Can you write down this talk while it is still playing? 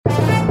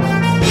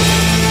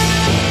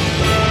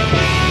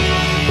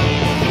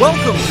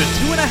Welcome to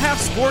Two and a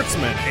Half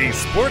Sportsmen, a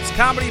sports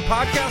comedy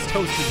podcast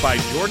hosted by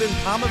Jordan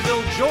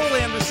Palmaville, Joel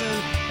Anderson,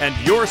 and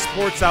your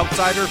sports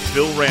outsider,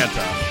 Phil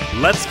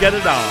Ranta. Let's get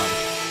it on.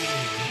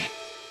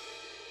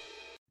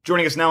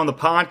 Joining us now on the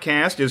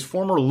podcast is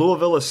former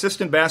Louisville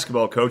assistant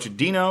basketball coach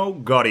Dino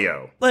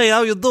Gaudio. Hey,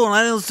 how you doing?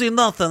 I didn't see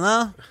nothing,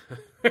 huh?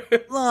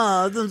 No,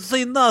 I didn't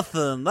see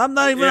nothing. I'm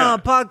not even on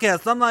a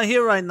podcast. I'm not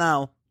here right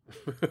now.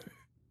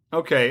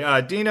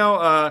 Okay,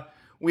 Dino,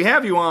 we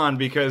have you on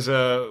because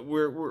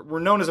we're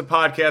known as a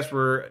podcast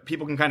where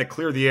people can kind of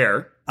clear the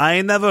air. I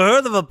ain't never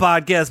heard of a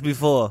podcast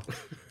before.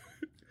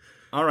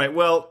 All right,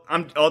 well,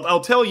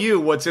 I'll tell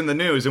you what's in the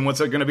news and what's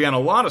going to be on a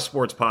lot of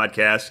sports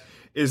podcasts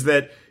is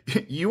that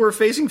you are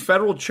facing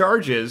federal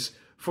charges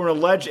for an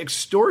alleged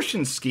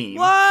extortion scheme.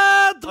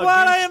 What?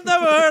 I have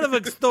never heard of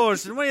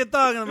extortion. What are you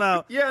talking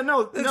about? Yeah,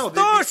 no.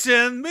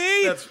 Extortion?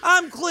 Me?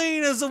 I'm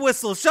clean as a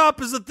whistle, sharp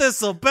as a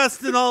thistle,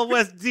 best in all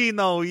West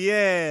Dino,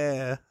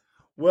 yeah.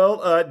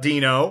 Well,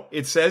 Dino,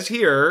 it says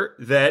here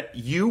that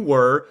you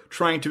were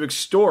trying to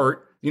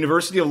extort the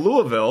University of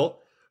Louisville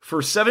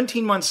for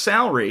 17 months'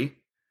 salary,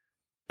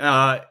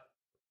 and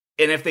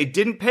if they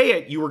didn't pay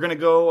it, you were going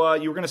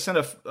to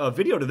send a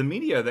video to the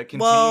media that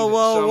contained some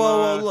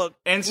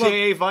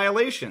NCAA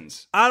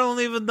violations. I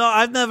don't even know.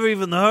 I've never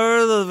even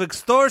heard of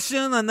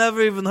extortion. I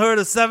never even heard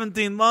of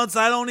 17 months.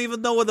 I don't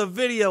even know what a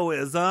video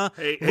is, huh?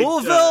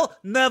 Louisville,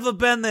 never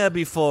been there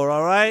before,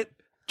 all right?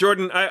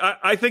 Jordan,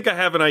 I think I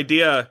have an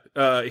idea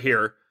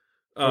here.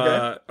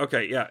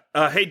 Okay, yeah.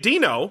 Hey,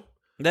 Dino,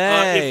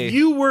 if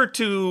you were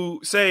to,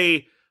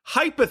 say,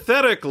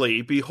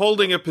 hypothetically be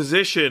holding a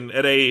position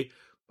at a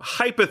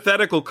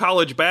hypothetical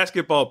college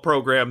basketball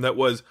program that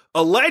was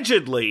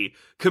allegedly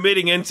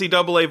committing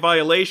NCAA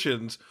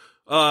violations,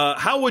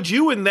 how would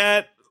you, in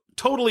that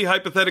totally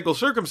hypothetical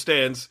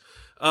circumstance,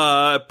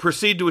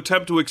 proceed to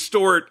attempt to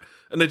extort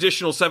an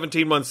additional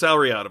 17-month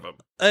salary out of him?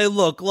 Hey,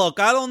 look,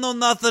 I don't know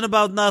nothing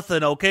about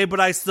nothing, okay? But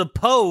I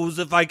suppose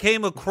if I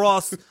came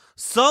across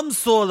some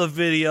sort of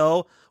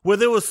video where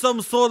there was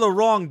some sort of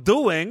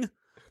wrongdoing,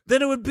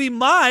 then it would be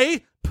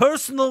my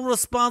personal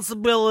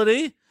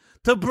responsibility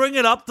to bring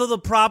it up to the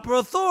proper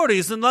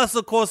authorities, unless,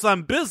 of course,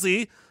 I'm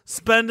busy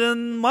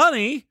spending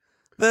money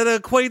that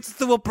equates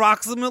to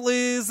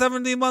approximately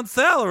 17-month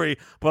salary.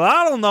 But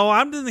I don't know.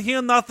 I didn't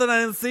hear nothing.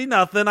 I didn't see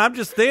nothing. I'm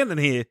just standing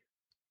here.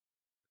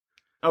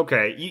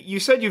 Okay, you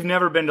said you've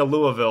never been to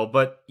Louisville,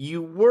 but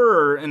you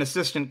were an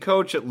assistant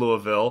coach at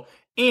Louisville,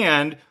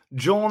 and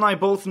Joel and I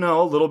both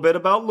know a little bit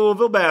about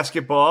Louisville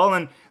basketball,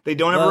 and they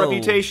don't have a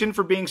reputation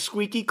for being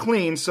squeaky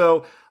clean,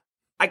 so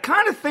I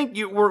kind of think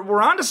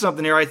we're onto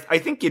something here. I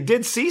think you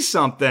did see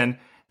something,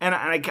 and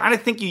I kind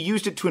of think you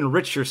used it to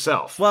enrich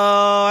yourself.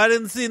 Well, I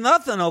didn't see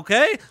nothing,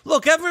 okay?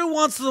 Look, every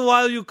once in a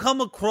while you come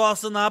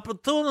across an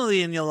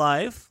opportunity in your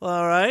life,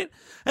 all right?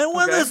 And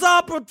when this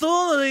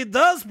opportunity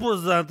does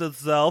present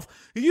itself,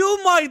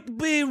 you might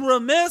be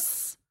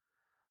remiss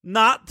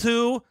not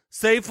to,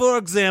 say, for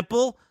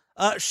example,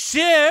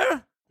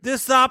 share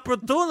this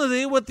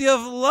opportunity with your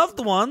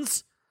loved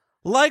ones.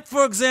 Like,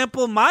 for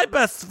example, my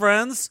best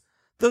friends,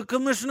 the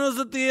commissioners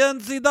at the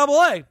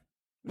NCAA.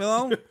 You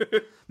know?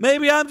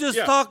 Maybe I'm just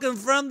talking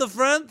friend to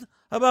friend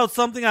about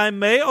something I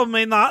may or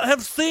may not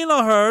have seen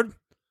or heard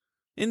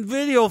in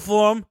video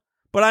form,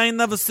 but I ain't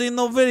never seen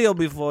no video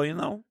before, you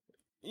know?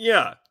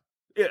 Yeah,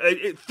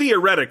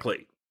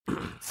 theoretically.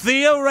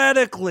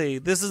 Theoretically.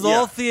 This is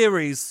all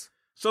theories.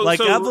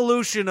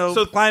 Evolution of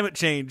climate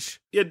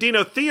change. Yeah,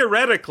 Dino,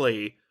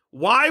 theoretically,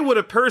 why would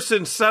a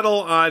person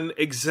settle on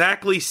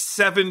exactly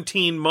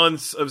 17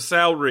 months of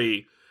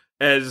salary?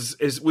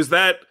 Was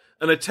that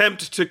an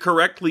attempt to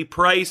correctly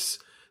price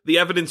the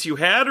evidence you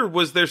had, or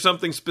was there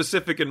something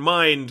specific in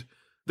mind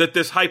that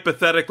this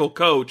hypothetical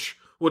coach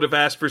would have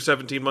asked for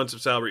 17 months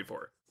of salary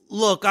for?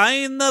 Look, I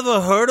ain't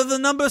never heard of the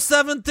number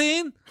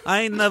 17.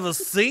 I ain't never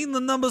seen the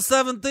number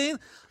 17.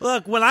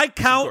 Look, when I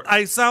count,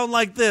 I sound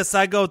like this.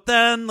 I go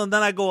 10, and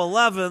then I go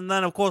 11, and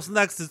then, of course,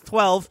 next is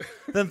 12,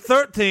 then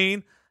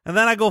 13, and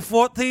then I go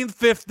 14,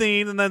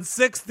 15, and then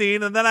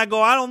 16, and then I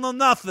go, I don't know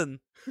nothing.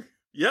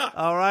 Yeah.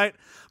 All right?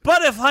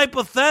 But if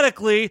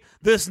hypothetically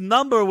this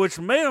number, which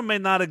may or may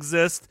not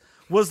exist,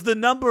 was the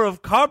number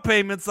of car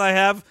payments I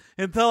have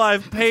until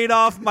I've paid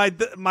off my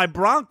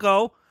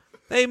Bronco,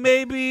 hey,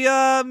 maybe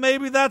I'm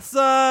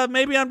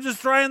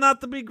just trying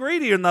not to be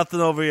greedy or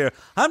nothing over here.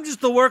 I'm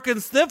just a working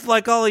stiff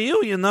like all of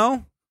you, you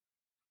know?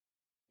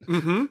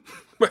 Mm-hmm.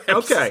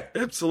 Okay.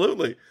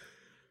 Absolutely.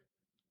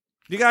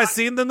 You guys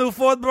seen the new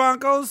Ford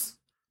Broncos?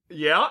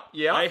 Yeah,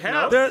 I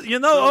have.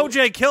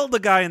 OJ killed the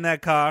guy in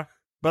that car.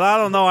 But I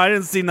don't know. I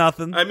didn't see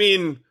nothing. I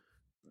mean,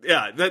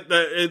 yeah,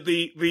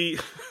 the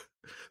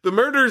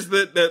murders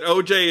that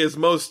OJ is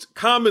most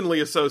commonly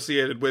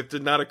associated with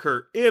did not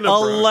occur in a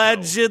Bronco.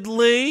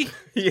 Allegedly.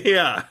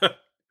 Yeah.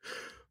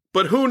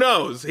 But who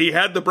knows? He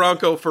had the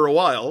Bronco for a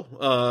while.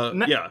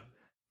 Yeah.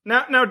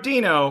 Now,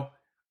 Dino,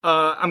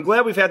 I'm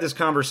glad we've had this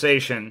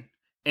conversation,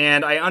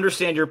 and I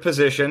understand your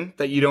position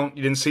that you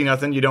didn't see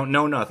nothing, you don't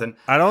know nothing.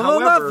 I don't know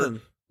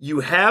nothing.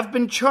 You have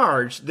been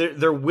charged.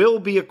 There will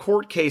be a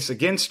court case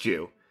against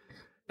you.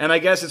 And I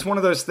guess it's one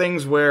of those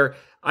things where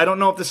I don't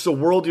know if this is a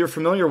world you're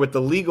familiar with,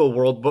 the legal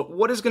world, but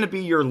what is going to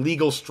be your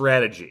legal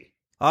strategy?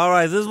 All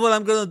right, this is what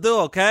I'm going to do,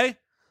 okay?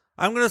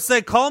 I'm going to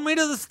say, call me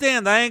to the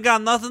stand. I ain't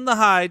got nothing to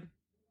hide.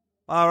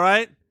 All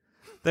right?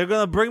 They're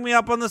going to bring me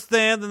up on the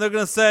stand, and they're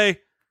going to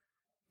say,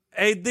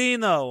 hey,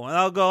 Dino. And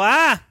I'll go,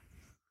 ah.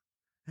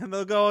 And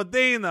they'll go,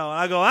 Dino. And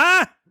I go,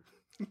 ah.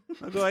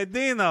 I'll go, hey,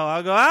 Dino.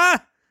 I'll go,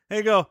 ah.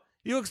 They go,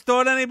 you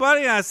extort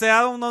anybody? And I say,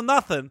 I don't know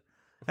nothing.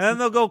 And then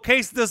they'll go,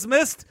 case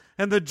dismissed,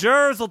 and the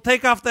jurors will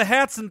take off the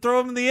hats and throw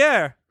them in the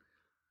air.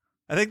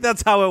 I think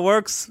that's how it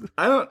works.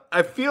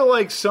 I feel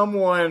like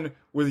someone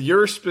with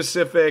your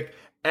specific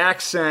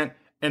accent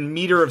and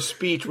meter of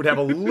speech would have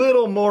a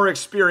little more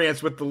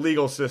experience with the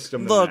legal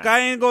system. Look,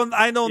 I don't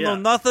know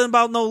nothing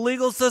about no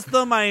legal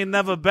system. I ain't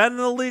never been in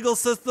a legal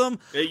system.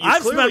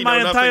 I've spent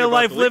my entire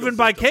life living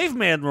by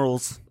caveman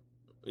rules.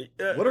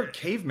 What are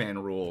caveman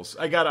rules?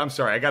 I'm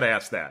sorry, I got to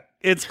ask that.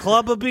 It's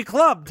club or be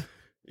clubbed.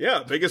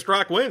 Yeah, biggest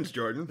rock wins,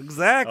 Jordan.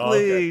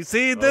 Exactly. Okay.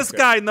 See, this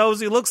guy knows.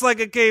 He looks like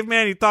a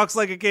caveman. He talks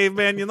like a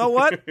caveman. You know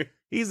what?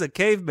 He's a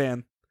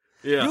caveman.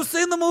 Yeah. You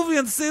seen the movie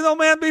Encino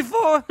Man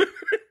before?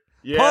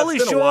 Yeah, Pauly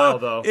it's been Shore a while,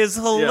 though. is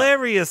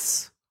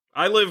hilarious.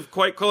 Yeah. I live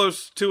quite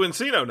close to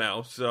Encino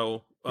now,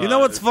 so... you know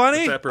what's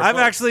funny? I've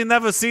actually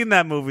never seen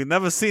that movie.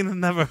 Never seen and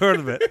never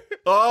heard of it.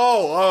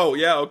 Oh,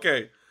 yeah,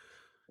 okay.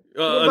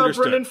 What about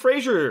Brendan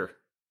Fraser?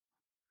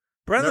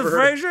 Brendan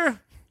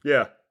Fraser?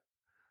 Yeah.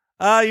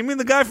 You mean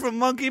the guy from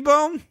Monkey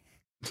Bone?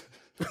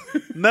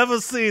 Never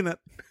seen it.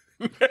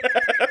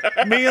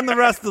 Me and the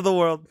rest of the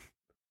world.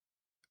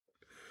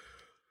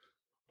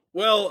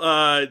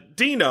 Well,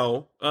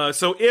 Dino,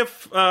 so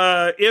if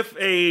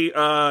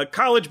a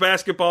college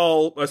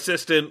basketball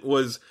assistant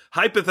was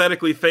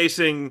hypothetically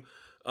facing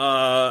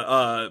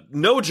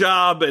no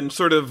job and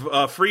sort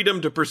of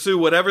freedom to pursue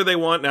whatever they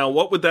want now,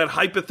 what would that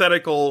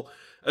hypothetical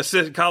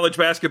college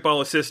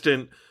basketball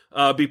assistant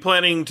be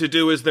planning to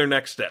do as their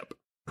next step?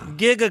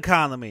 Gig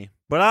economy.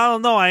 But I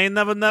don't know. I ain't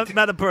never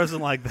met a person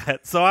like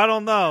that. So I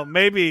don't know.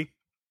 Maybe.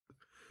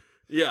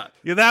 Yeah.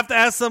 You'd have to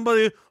ask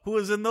somebody who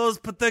is in those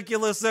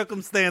particular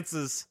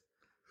circumstances.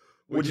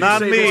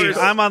 Not me.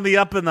 I'm on the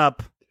up and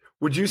up.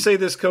 Would you say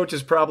this coach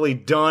is probably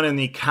done in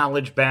the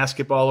college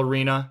basketball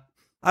arena?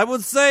 I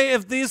would say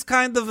if these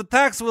kind of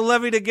attacks were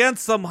levied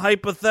against some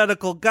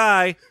hypothetical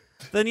guy,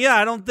 then yeah,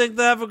 I don't think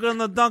they're ever going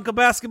to dunk a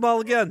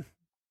basketball again.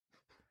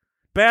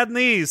 Bad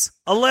knees.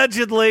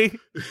 Allegedly.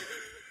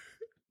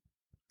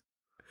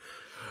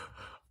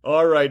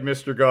 All right,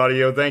 Mr.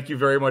 Gaudio, thank you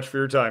very much for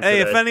your time today.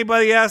 Hey, if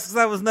anybody asks,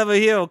 I was never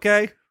here,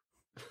 okay?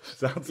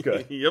 Sounds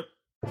good. Yep.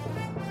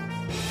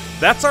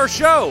 That's our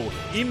show.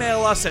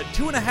 Email us at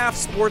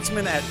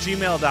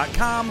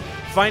 2.5sportsmen@gmail.com.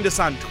 Find us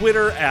on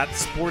Twitter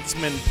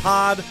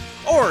 @sportsmanpod,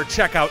 or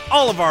check out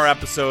all of our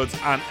episodes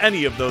on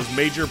any of those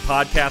major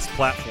podcast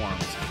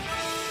platforms.